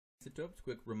Isotopes,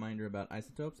 quick reminder about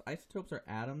isotopes. Isotopes are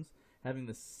atoms having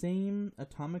the same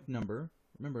atomic number.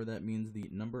 Remember, that means the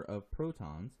number of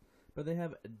protons, but they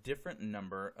have a different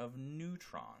number of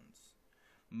neutrons.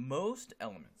 Most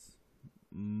elements,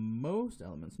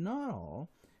 not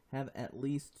all, have at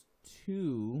least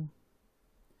two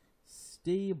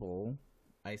stable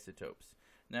isotopes.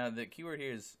 Now, the keyword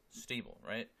here is stable,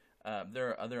 right? There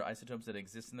are other isotopes that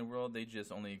exist in the world. They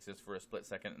just only exist for a split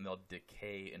second, and they'll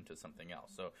decay into something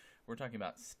else. So we're talking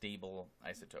about stable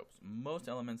isotopes. Most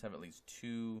elements have at least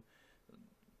two.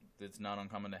 It's not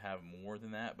uncommon to have more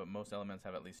than that, but most elements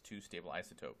have at least two stable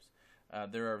isotopes.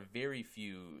 There are very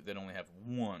few that only have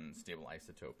one stable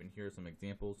isotope, and here are some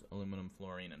examples: aluminum,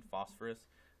 fluorine, and phosphorus.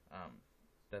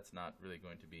 That's not really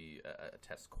going to be a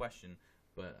test question,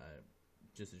 but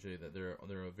just to show you that there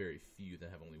are very few that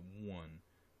have only one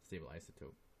stable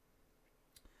isotope.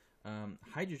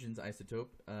 Hydrogen's isotope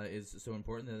is so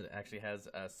important that it actually has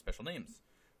special names,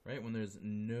 right? When there's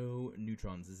no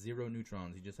neutrons, 0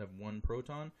 neutrons, you just have one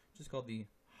proton, just called the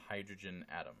hydrogen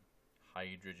atom.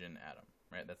 Hydrogen atom,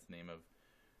 right? That's the name of.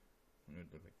 I'm going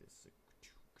to look like this.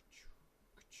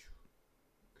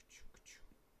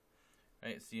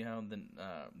 Right? See how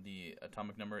the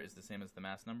atomic number is the same as the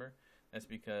mass number? That's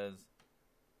because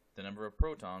the number of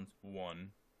protons,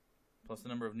 1, plus the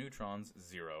number of neutrons,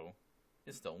 0,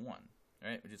 is still 1.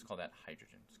 Right? We just call that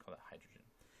hydrogen. Just call that hydrogen.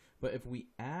 But if we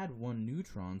add 1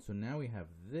 neutron, so now we have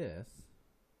this.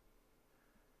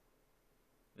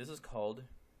 This is called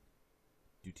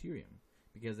deuterium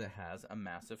because it has a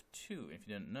mass of 2. If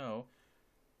you didn't know,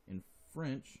 in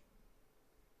French,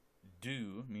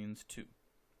 deux means 2.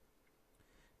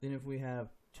 Then if we have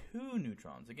 2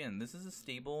 neutrons, again, this is a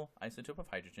stable isotope of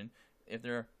hydrogen. If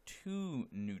there are 2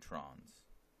 neutrons,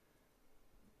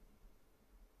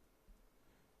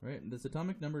 right, this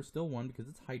atomic number is still 1 because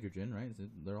it's hydrogen, right? So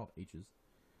they're all H's.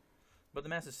 But the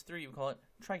mass is 3, we call it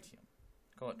tritium.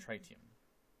 Call it tritium.